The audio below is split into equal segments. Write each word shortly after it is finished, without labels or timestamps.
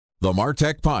The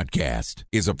MarTech Podcast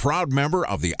is a proud member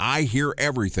of the I Hear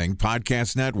Everything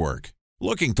Podcast Network.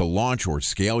 Looking to launch or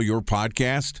scale your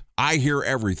podcast? I Hear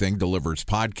Everything delivers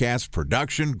podcast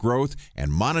production, growth,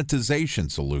 and monetization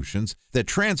solutions that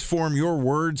transform your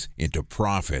words into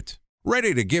profit.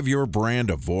 Ready to give your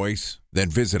brand a voice? Then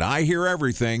visit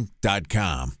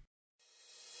iheareverything.com.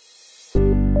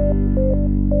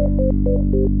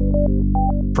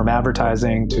 From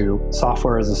advertising to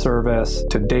software as a service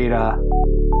to data.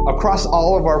 Across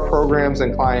all of our programs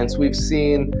and clients, we've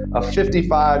seen a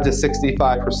 55 to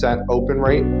 65% open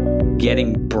rate.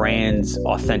 Getting brands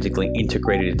authentically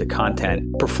integrated into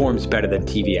content performs better than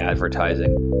TV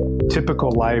advertising.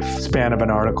 Typical lifespan of an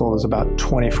article is about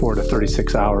 24 to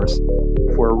 36 hours.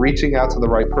 If we're reaching out to the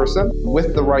right person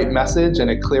with the right message and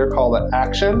a clear call to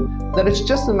action, then it's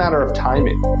just a matter of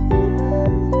timing.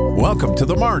 Welcome to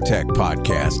the MarTech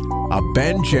Podcast, a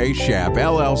Ben J. Schaap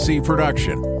LLC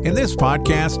production. In this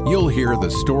podcast, you'll hear the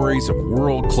stories of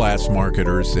world-class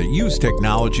marketers that use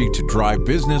technology to drive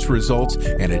business results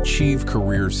and achieve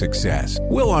career success.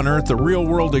 We'll unearth the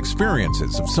real-world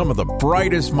experiences of some of the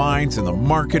brightest minds in the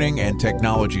marketing and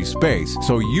technology space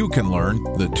so you can learn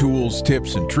the tools,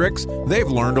 tips, and tricks they've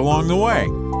learned along the way.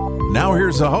 Now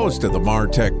here's the host of the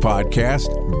MarTech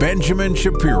Podcast, Benjamin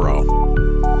Shapiro.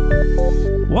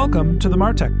 Welcome to the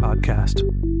MarTech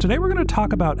Podcast. Today we're going to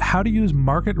talk about how to use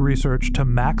market research to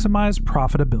maximize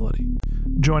profitability.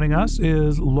 Joining us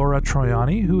is Laura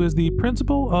Troyani, who is the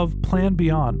principal of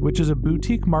PlanBeyond, which is a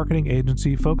boutique marketing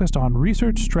agency focused on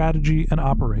research strategy and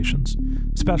operations.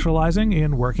 Specializing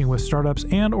in working with startups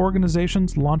and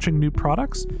organizations launching new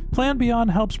products,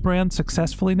 PlanBeyond helps brands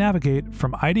successfully navigate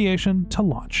from ideation to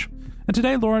launch. And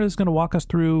today, Laura is going to walk us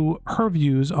through her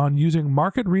views on using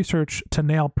market research to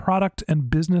nail product and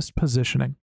business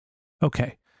positioning.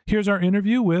 Okay, here's our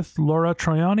interview with Laura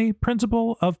Troyani,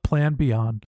 principal of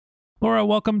PlanBeyond. Laura,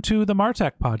 welcome to the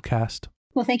MarTech Podcast.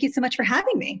 Well, thank you so much for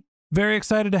having me. Very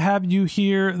excited to have you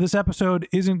here. This episode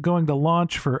isn't going to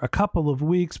launch for a couple of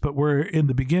weeks, but we're in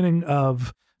the beginning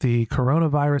of the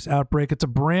coronavirus outbreak. It's a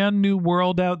brand new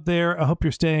world out there. I hope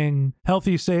you're staying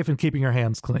healthy, safe, and keeping your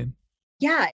hands clean.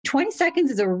 Yeah, 20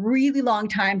 seconds is a really long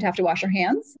time to have to wash your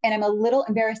hands. And I'm a little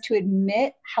embarrassed to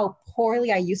admit how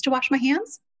poorly I used to wash my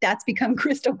hands. That's become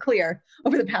crystal clear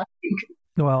over the past week.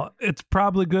 Well, it's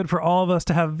probably good for all of us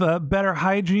to have better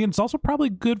hygiene. It's also probably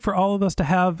good for all of us to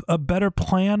have a better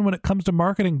plan when it comes to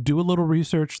marketing. Do a little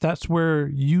research. That's where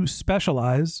you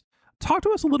specialize. Talk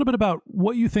to us a little bit about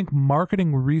what you think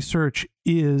marketing research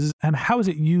is and how is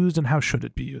it used and how should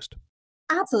it be used?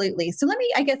 Absolutely. So let me,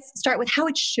 start with how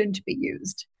it shouldn't be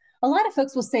used. A lot of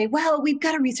folks will say, well, we've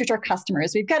got to research our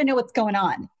customers. We've got to know what's going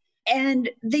on. And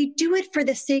they do it for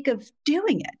the sake of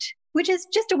doing it, which is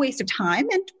just a waste of time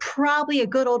and probably a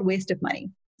good old waste of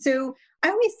money. So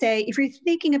I always say, if you're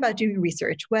thinking about doing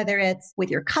research, whether it's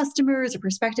with your customers or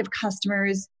prospective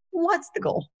customers, what's the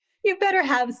goal? You better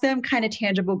have some kind of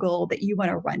tangible goal that you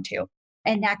want to run to.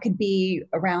 And that could be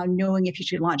around knowing if you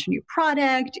should launch a new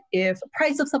product, if the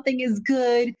price of something is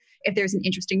good, if there's an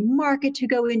interesting market to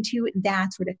go into,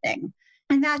 that sort of thing.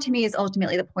 And that to me is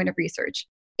ultimately the point of research.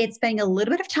 It's spending a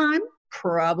little bit of time,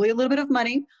 probably a little bit of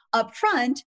money up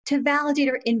front to validate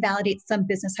or invalidate some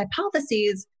business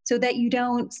hypotheses so that you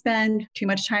don't spend too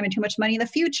much time and too much money in the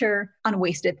future on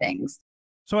wasted things.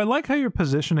 So I like how you're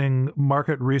positioning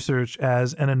market research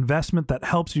as an investment that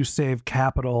helps you save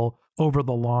capital over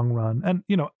the long run. And,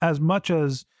 as much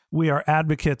as we are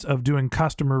advocates of doing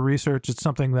customer research, it's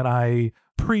something that I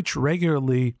preach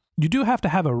regularly. You do have to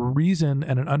have a reason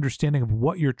and an understanding of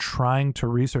what you're trying to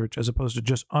research as opposed to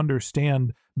just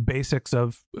understand basics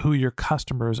of who your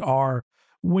customers are.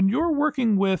 When you're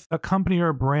working with a company or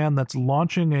a brand that's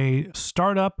launching a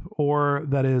startup or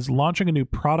that is launching a new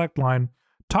product line,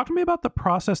 talk to me about the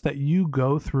process that you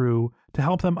go through to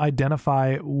help them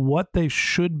identify what they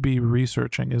should be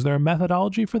researching. Is there a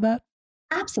methodology for that?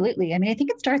 Absolutely. I think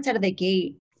it starts out of the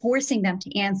gate, forcing them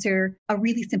to answer a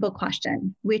really simple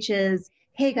question, which is,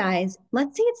 hey guys,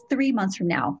 let's say it's 3 months from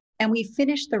now and we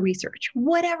finish the research,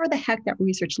 whatever the heck that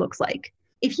research looks like.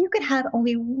 If you could have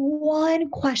only one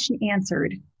question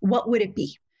answered, what would it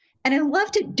be? And I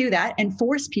love to do that and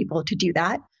force people to do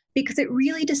that, because it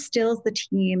really distills the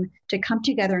team to come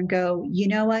together and go, you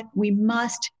know what, we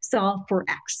must solve for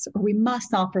X or we must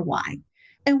solve for Y.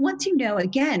 And once you know,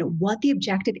 again, what the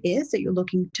objective is that you're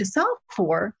looking to solve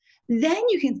for, then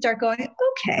you can start going,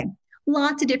 okay,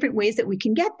 lots of different ways that we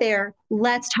can get there.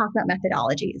 Let's talk about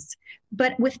methodologies.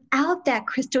 But without that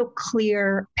crystal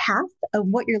clear path of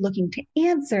what you're looking to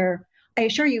answer, I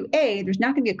assure you, A, there's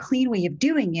not going to be a clean way of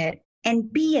doing it.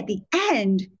 And B, at the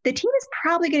end, the team is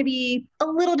probably going to be a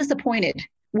little disappointed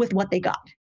with what they got.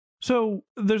 So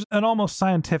there's an almost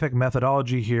scientific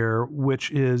methodology here,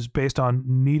 which is based on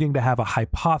needing to have a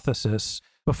hypothesis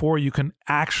before you can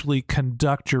actually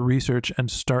conduct your research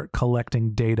and start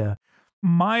collecting data.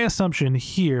 My assumption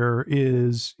here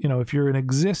is, if you're an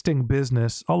existing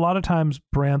business, a lot of times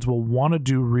brands will want to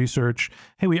do research.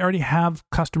 Hey, we already have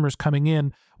customers coming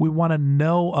in. We want to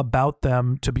know about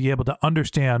them to be able to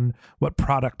understand what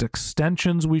product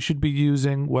extensions we should be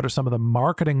using, what are some of the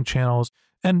marketing channels.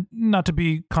 And not to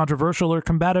be controversial or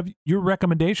combative, your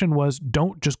recommendation was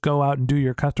don't just go out and do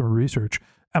your customer research.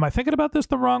 Am I thinking about this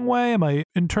the wrong way? Am I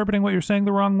interpreting what you're saying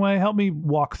the wrong way? Help me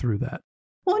walk through that.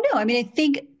 Well, no, I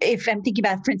think if I'm thinking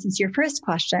about, for instance, your first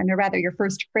question, or rather your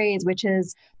first phrase, which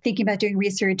is thinking about doing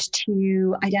research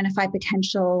to identify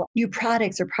potential new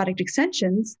products or product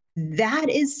extensions, that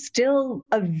is still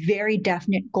a very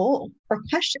definite goal or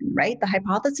question, right? The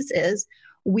hypothesis is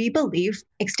we believe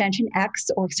extension X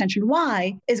or extension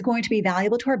Y is going to be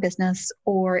valuable to our business,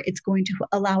 or it's going to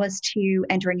allow us to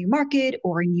enter a new market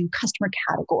or a new customer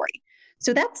category.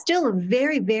 So that's still a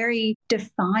very, very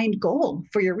defined goal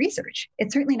for your research.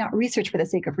 It's certainly not research for the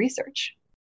sake of research.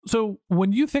 So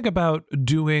when you think about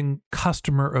doing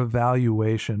customer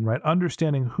evaluation, right,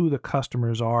 understanding who the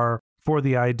customers are for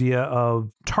the idea of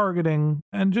targeting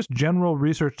and just general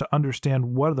research to understand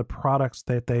what are the products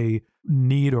that they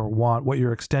need or want, what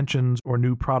your extensions or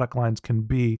new product lines can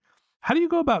be. How do you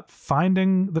go about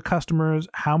finding the customers?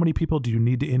 How many people do you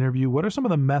need to interview? What are some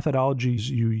of the methodologies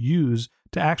you use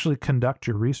to actually conduct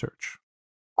your research?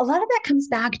 A lot of that comes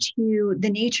back to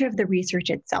the nature of the research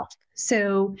itself.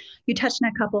 So you touched on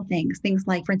a couple of things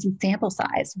like, for instance, sample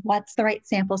size. What's the right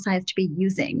sample size to be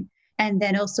using? And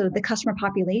then also the customer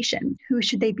population. Who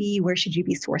should they be? Where should you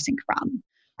be sourcing from?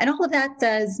 And all of that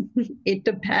says it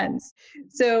depends.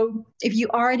 So if you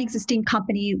are an existing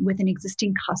company with an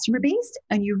existing customer base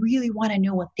and you really want to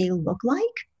know what they look like,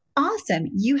 awesome.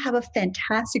 You have a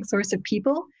fantastic source of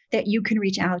people that you can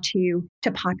reach out to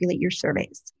populate your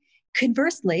surveys.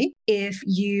 Conversely, if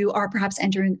you are perhaps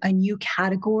entering a new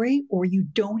category or you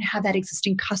don't have that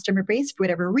existing customer base for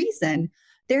whatever reason,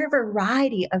 there are a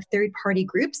variety of third-party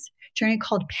groups, generally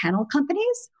called panel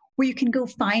companies, where you can go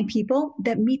find people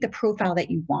that meet the profile that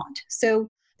you want. So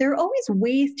there are always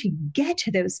ways to get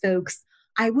to those folks.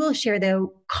 I will share,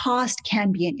 though, cost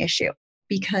can be an issue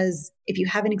because if you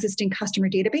have an existing customer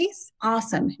database,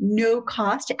 awesome, no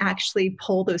cost to actually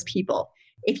pull those people.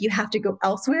 If you have to go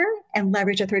elsewhere and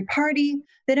leverage a third party,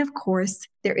 then of course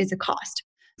there is a cost.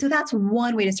 So that's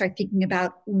one way to start thinking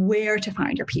about where to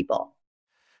find your people.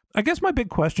 I guess my big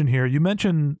question here, you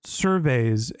mentioned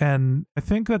surveys, and I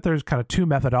think that there's kind of two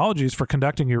methodologies for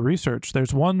conducting your research.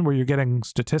 There's one where you're getting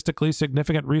statistically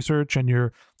significant research and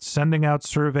you're sending out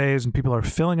surveys and people are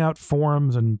filling out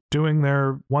forms and doing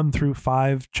their 1 through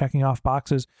 5 checking off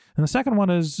boxes. And the second one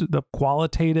is the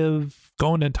qualitative,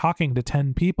 going and talking to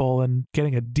 10 people and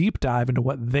getting a deep dive into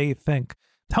what they think.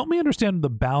 Help me understand the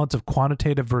balance of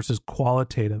quantitative versus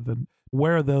qualitative and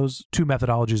where are those two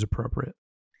methodologies appropriate?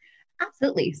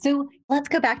 Absolutely. So let's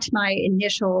go back to my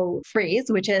initial phrase,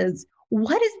 which is,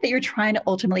 what is it that you're trying to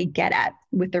ultimately get at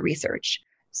with the research?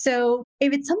 So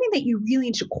if it's something that you really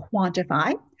need to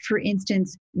quantify, for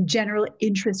instance, general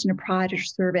interest in a product or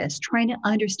service, trying to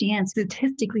understand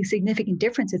statistically significant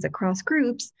differences across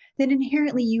groups, then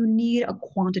inherently you need a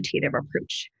quantitative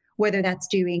approach, whether that's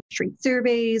doing straight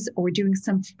surveys or doing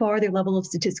some farther level of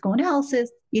statistical analysis,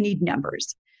 you need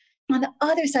numbers. On the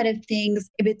other side of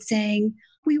things, if it's saying,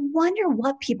 we wonder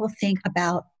what people think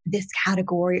about this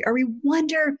category, or we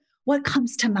wonder what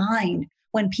comes to mind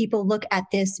when people look at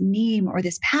this meme or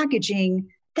this packaging,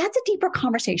 that's a deeper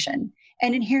conversation.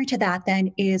 And inherent to that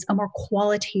then is a more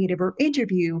qualitative or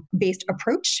interview-based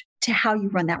approach to how you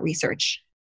run that research.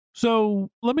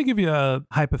 So let me give you a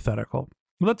hypothetical.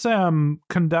 Let's say I'm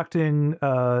conducting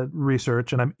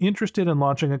research and I'm interested in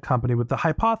launching a company with the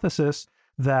hypothesis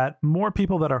that more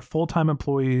people that are full-time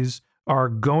employees are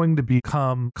going to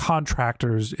become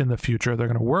contractors in the future. They're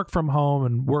going to work from home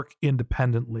and work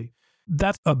independently.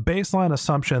 That's a baseline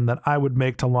assumption that I would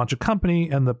make to launch a company.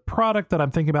 And the product that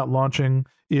I'm thinking about launching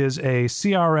is a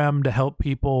CRM to help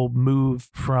people move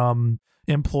from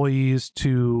employees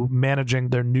to managing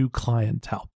their new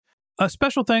clientele. A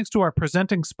special thanks to our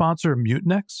presenting sponsor,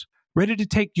 Mutinex. Ready to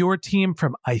take your team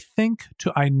from I think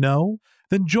to I know?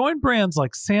 Then join brands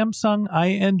like Samsung,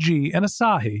 ING, and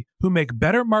Asahi who make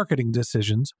better marketing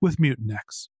decisions with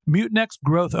Mutinex. Mutinex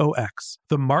Growth OX,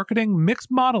 the marketing mix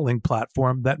modeling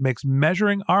platform that makes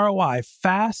measuring ROI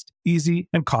fast, easy,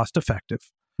 and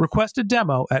cost-effective. Request a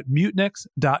demo at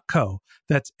mutinex.co.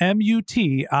 That's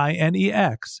MUTINEX.co.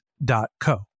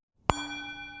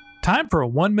 Time for a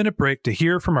 1-minute break to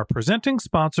hear from our presenting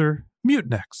sponsor,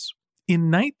 Mutinex. In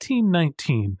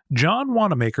 1919, John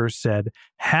Wanamaker said,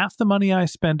 "Half the money I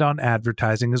spend on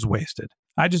advertising is wasted.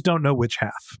 I just don't know which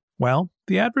half." Well,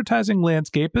 the advertising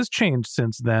landscape has changed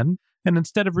since then, and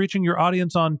instead of reaching your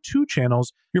audience on 2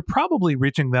 channels, you're probably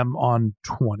reaching them on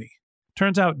 20.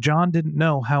 Turns out John didn't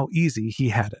know how easy he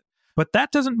had it. But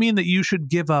that doesn't mean that you should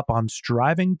give up on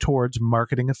striving towards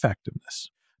marketing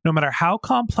effectiveness. No matter how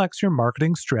complex your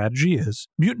marketing strategy is,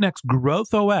 Mutinex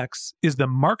GrowthOS is the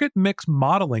market mix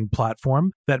modeling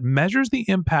platform that measures the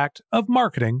impact of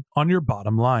marketing on your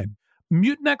bottom line.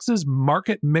 Mutinex's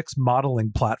market mix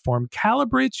modeling platform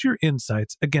calibrates your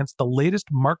insights against the latest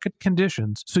market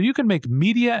conditions so you can make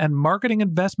media and marketing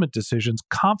investment decisions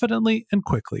confidently and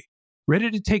quickly. Ready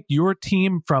to take your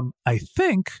team from "I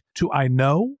think" to "I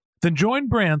know"? Then join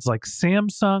brands like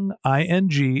Samsung,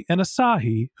 ING, and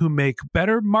Asahi who make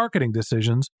better marketing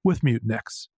decisions with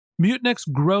Mutinex. Mutinex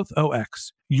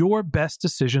GrowthOS. Your best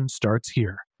decision starts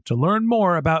here. To learn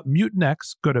more about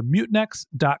Mutinex, go to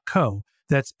mutinex.co.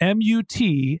 That's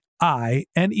MUTINEX.co.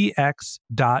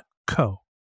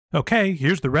 Okay,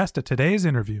 here's the rest of today's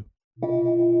interview.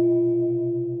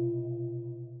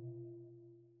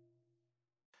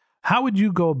 How would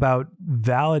you go about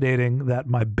validating that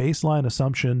my baseline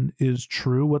assumption is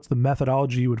true? What's the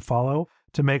methodology you would follow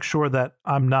to make sure that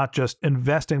I'm not just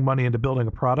investing money into building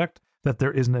a product that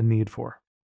there isn't a need for?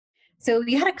 So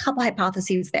you had a couple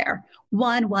hypotheses there.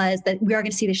 One was that we are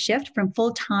going to see the shift from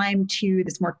full-time to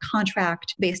this more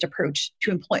contract-based approach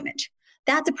to employment.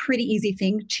 That's a pretty easy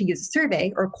thing to use a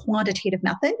survey or quantitative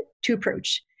method to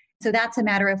approach. So that's a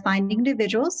matter of finding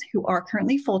individuals who are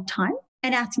currently full-time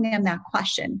and asking them that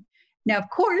question. Now, of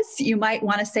course, you might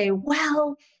want to say,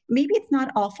 well, maybe it's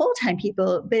not all full-time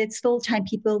people, but it's full-time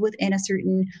people within a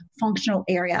certain functional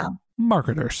area.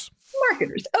 Marketers.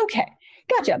 Okay,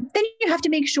 gotcha. Then you have to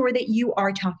make sure that you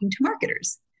are talking to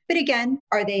marketers. But again,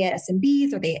 are they at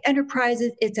SMBs? Are they at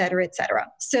enterprises, et cetera, et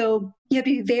cetera? So you have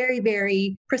to be very,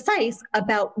 very precise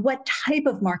about what type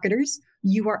of marketers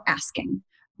you are asking.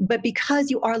 But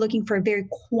because you are looking for a very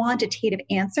quantitative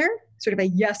answer, sort of a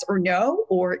yes or no,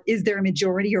 or is there a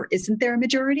majority or isn't there a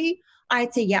majority,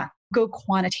 I'd say, yeah, go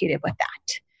quantitative with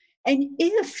that. And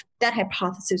if that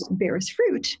hypothesis bears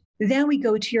fruit, then we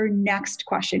go to your next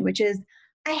question, which is,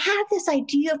 I have this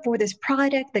idea for this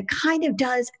product that kind of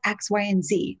does X, Y, and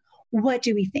Z. What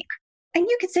do we think? And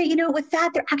you could say, with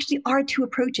that, there actually are 2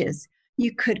 approaches.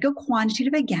 You could go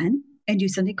quantitative again and do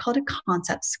something called a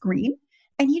concept screen.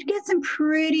 And you'd get some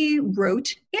pretty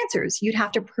rote answers. You'd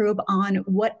have to probe on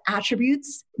what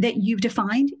attributes that you've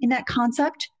defined in that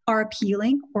concept are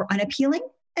appealing or unappealing,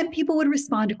 and people would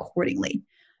respond accordingly.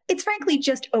 It's frankly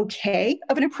just okay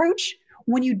of an approach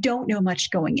when you don't know much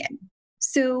going in.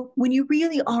 So when you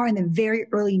really are in the very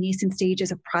early nascent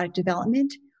stages of product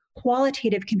development,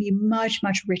 qualitative can be a much,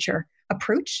 much richer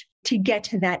approach to get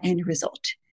to that end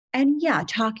result. And yeah,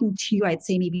 talking to, I'd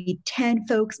say maybe 10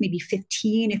 folks, maybe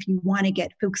 15, if you want to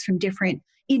get folks from different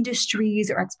industries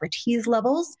or expertise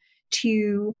levels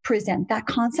to present that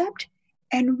concept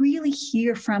and really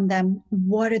hear from them.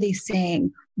 What are they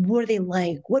saying? What are they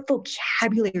like? What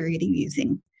vocabulary are they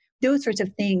using? Those sorts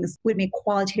of things would make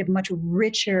qualitative a much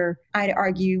richer, I'd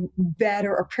argue,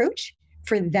 better approach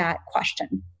for that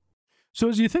question. So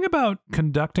as you think about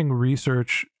conducting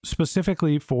research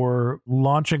specifically for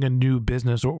launching a new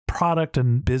business or product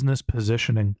and business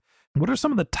positioning, what are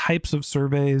some of the types of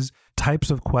surveys, types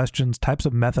of questions, types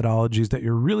of methodologies that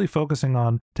you're really focusing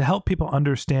on to help people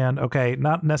understand, okay,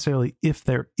 not necessarily if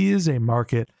there is a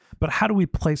market, but how do we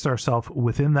place ourselves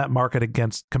within that market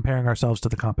against comparing ourselves to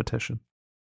the competition?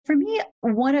 For me,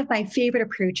 one of my favorite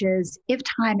approaches, if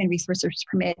time and resources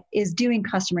permit, is doing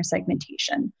customer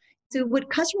segmentation. So what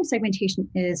customer segmentation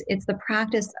is, it's the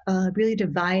practice of really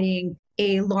dividing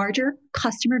a larger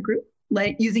customer group,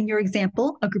 like using your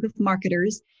example, a group of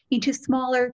marketers, into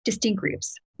smaller, distinct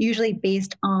groups, usually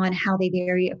based on how they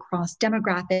vary across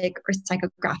demographic or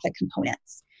psychographic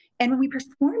components. And when we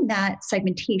perform that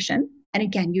segmentation, and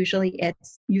again, usually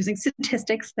it's using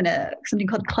statistics and something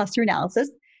called cluster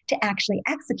analysis to actually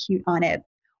execute on it,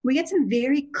 we get some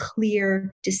very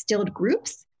clear distilled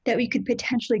groups that we could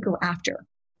potentially go after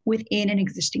within an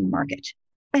existing market.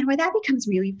 And where that becomes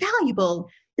really valuable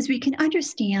is we can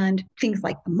understand things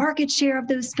like the market share of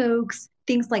those folks,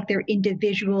 things like their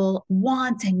individual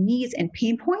wants and needs and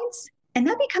pain points. And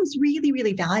that becomes really,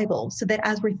 really valuable so that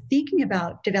as we're thinking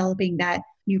about developing that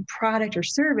new product or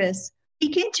service,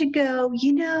 begin to go,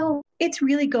 it's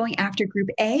really going after group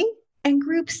A, and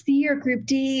group C or group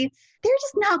D, they're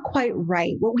just not quite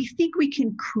right. What we think we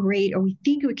can create or we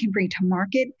think we can bring to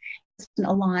market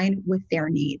align with their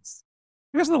needs.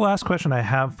 I guess the last question I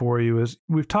have for you is,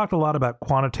 we've talked a lot about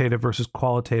quantitative versus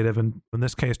qualitative, and in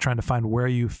this case, trying to find where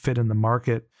you fit in the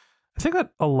market. I think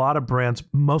that a lot of brands,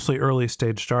 mostly early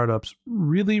stage startups,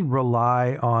 really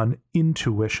rely on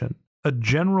intuition, a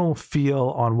general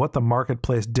feel on what the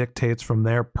marketplace dictates from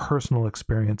their personal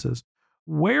experiences.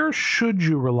 Where should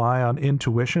you rely on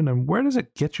intuition, and where does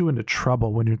it get you into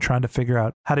trouble when you're trying to figure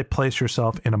out how to place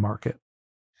yourself in a market?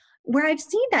 Where I've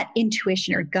seen that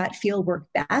intuition or gut feel work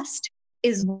best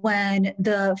is when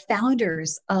the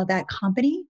founders of that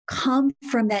company come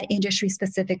from that industry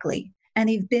specifically, and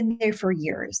they've been there for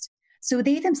years. So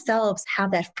they themselves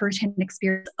have that firsthand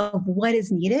experience of what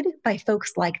is needed by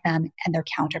folks like them and their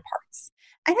counterparts.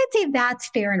 And I'd say that's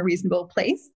fair and a reasonable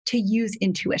place to use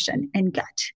intuition and gut.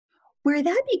 Where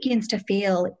that begins to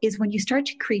fail is when you start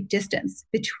to create distance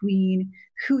between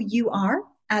who you are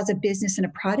as a business and a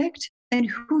product and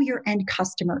who your end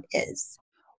customer is.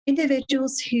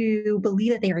 Individuals who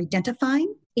believe that they are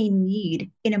identifying a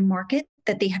need in a market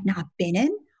that they have not been in,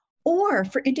 or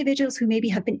for individuals who maybe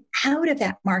have been out of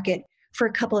that market for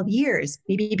a couple of years,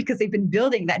 maybe because they've been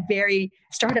building that very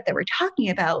startup that we're talking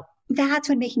about, that's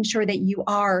when making sure that you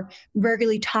are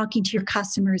regularly talking to your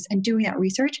customers and doing that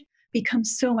research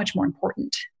becomes so much more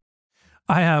important.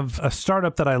 I have a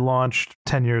startup that I launched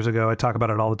 10 years ago. I talk about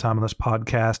it all the time on this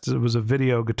podcast. It was a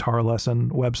video guitar lesson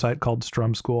website called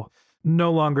Strum School.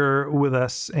 No longer with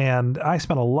us. And I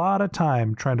spent a lot of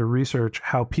time trying to research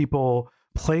how people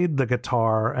played the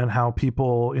guitar and how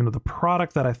people, the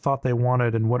product that I thought they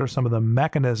wanted, and what are some of the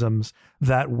mechanisms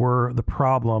that were the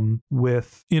problem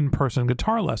with in-person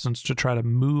guitar lessons to try to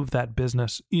move that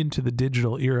business into the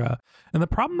digital era. And the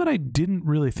problem that I didn't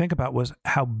really think about was,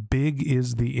 how big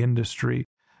is the industry?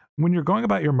 When you're going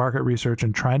about your market research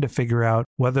and trying to figure out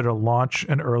whether to launch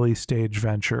an early stage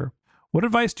venture, what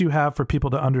advice do you have for people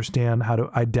to understand how to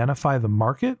identify the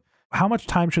market? How much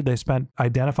time should they spend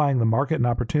identifying the market and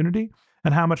opportunity?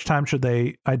 And how much time should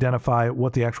they identify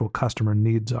what the actual customer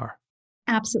needs are?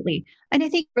 Absolutely. And I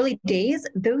think early days,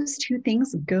 those two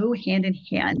things go hand in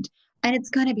hand. And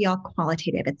it's going to be all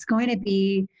qualitative. It's going to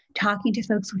be talking to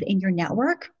folks within your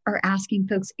network, or asking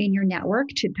folks in your network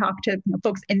to talk to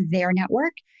folks in their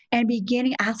network, and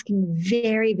beginning asking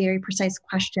very, very precise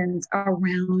questions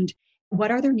around what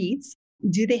are their needs?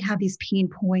 Do they have these pain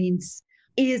points?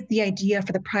 Is the idea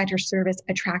for the product or service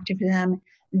attractive to them?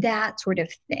 That sort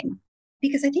of thing.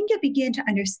 Because I think you'll begin to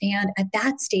understand at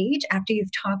that stage, after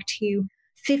you've talked to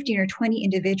 15 or 20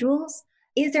 individuals,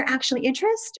 is there actually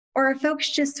interest? Or are folks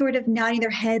just sort of nodding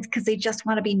their heads because they just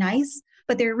want to be nice,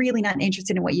 but they're really not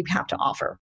interested in what you have to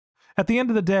offer? At the end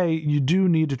of the day, you do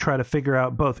need to try to figure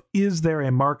out both, is there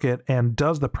a market, and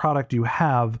does the product you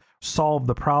have solve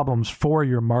the problems for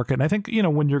your market? And I think,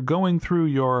 when you're going through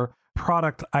your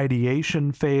product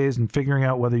ideation phase and figuring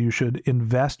out whether you should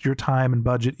invest your time and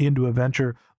budget into a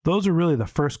venture, those are really the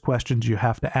first questions you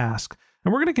have to ask.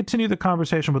 And we're going to continue the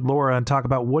conversation with Laura and talk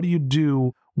about, what do you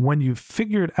do when you've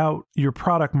figured out your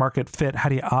product market fit? How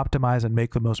do you optimize and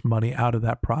make the most money out of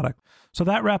that product? So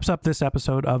that wraps up this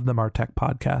episode of the Martech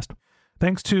Podcast.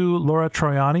 Thanks to Laura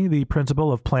Troyani, the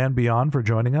principal of PlanBeyond, for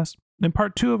joining us. In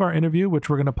part 2 of our interview, which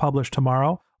we're going to publish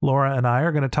tomorrow, Laura and I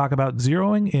are going to talk about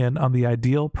zeroing in on the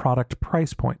ideal product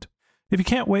price point. If you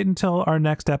can't wait until our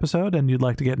next episode and you'd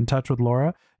like to get in touch with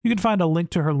Laura, you can find a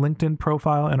link to her LinkedIn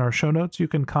profile in our show notes. You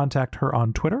can contact her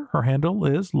on Twitter. Her handle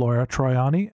is Laura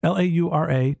Troyani,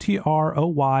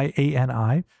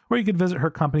 LauraTroyani, or you can visit her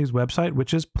company's website,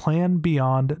 which is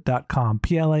planbeyond.com,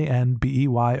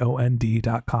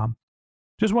 PLANBEYOND.com.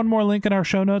 Just one more link in our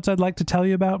show notes I'd like to tell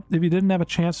you about. If you didn't have a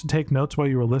chance to take notes while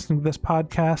you were listening to this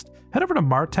podcast, head over to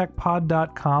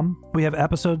martechpod.com. We have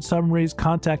episode summaries,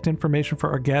 contact information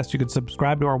for our guests. You can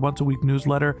subscribe to our once-a-week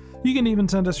newsletter. You can even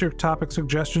send us your topic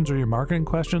suggestions or your marketing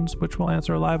questions, which we'll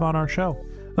answer live on our show.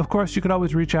 Of course, you could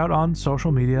always reach out on social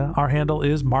media. Our handle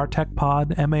is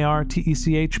MarTechPod,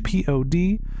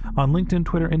 MarTechPod, on LinkedIn,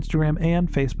 Twitter, Instagram, and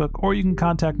Facebook, or you can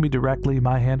contact me directly.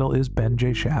 My handle is Ben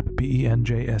J. Shap,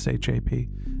 BenJShap.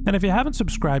 And if you haven't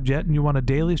subscribed yet and you want a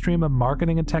daily stream of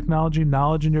marketing and technology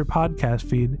knowledge in your podcast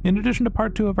feed, in addition to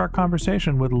part 2 of our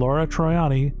conversation with Laura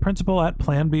Troyani, principal at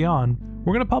PlanBeyond,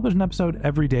 we're going to publish an episode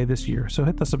every day this year. So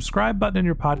hit the subscribe button in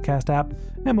your podcast app,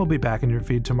 and we'll be back in your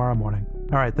feed tomorrow morning.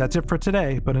 All right, that's it for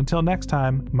today. But until next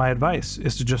time, my advice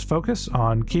is to just focus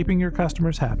on keeping your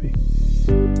customers happy.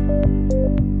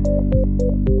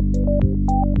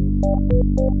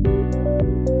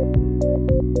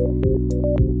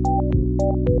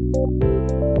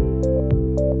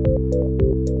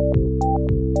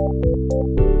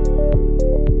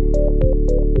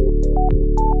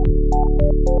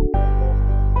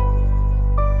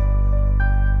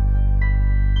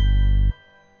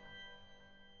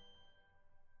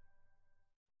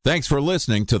 Thanks for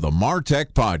listening to the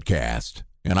MarTech Podcast,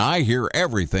 an I Hear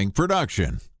Everything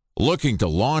production. Looking to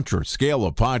launch or scale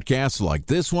a podcast like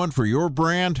this one for your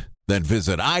brand? Then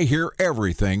visit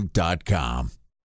iheareverything.com.